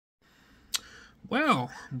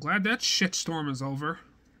Well, I'm glad that shitstorm is over.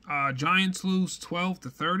 Giants lose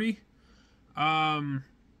 12-30.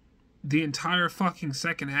 The entire fucking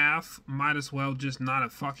second half might as well just not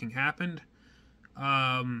have fucking happened.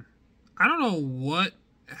 I don't know what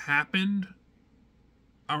happened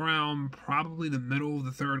around probably the middle of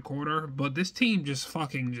the third quarter, but this team just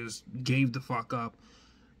gave the fuck up.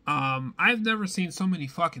 I've never seen so many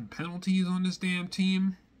fucking penalties on this damn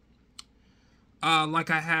team like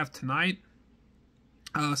I have tonight.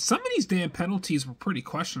 Some of these damn penalties were pretty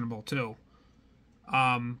questionable too.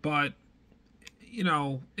 But you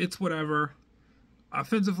know, it's whatever.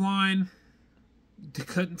 Offensive line, they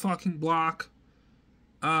couldn't fucking block.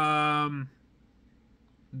 There's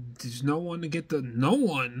no one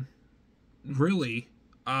really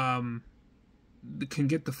can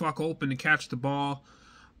get the fuck open to catch the ball.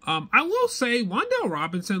 I will say Wan'Dale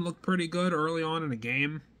Robinson looked pretty good early on in the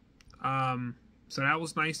game. So that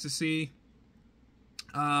was nice to see.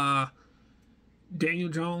 Daniel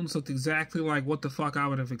Jones looked exactly like what the fuck I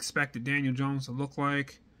would have expected Daniel Jones to look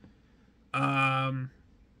like.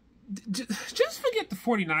 Just forget the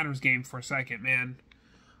 49ers game for a second, man.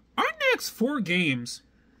 Our next 4 games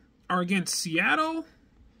are against Seattle,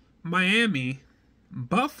 Miami,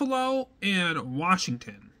 Buffalo, and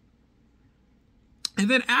Washington. And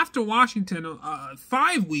then after Washington,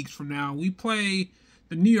 5 weeks from now, we play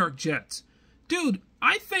the New York Jets. Dude,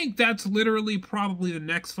 I think that's literally probably the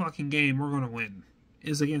next fucking game we're going to win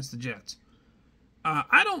is against the Jets.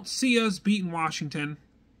 I don't see us beating Washington.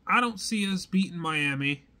 I don't see us beating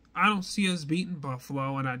Miami. I don't see us beating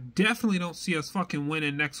Buffalo. And I definitely don't see us fucking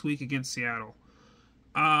winning next week against Seattle.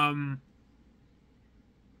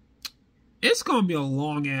 It's going to be a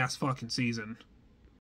long-ass fucking season.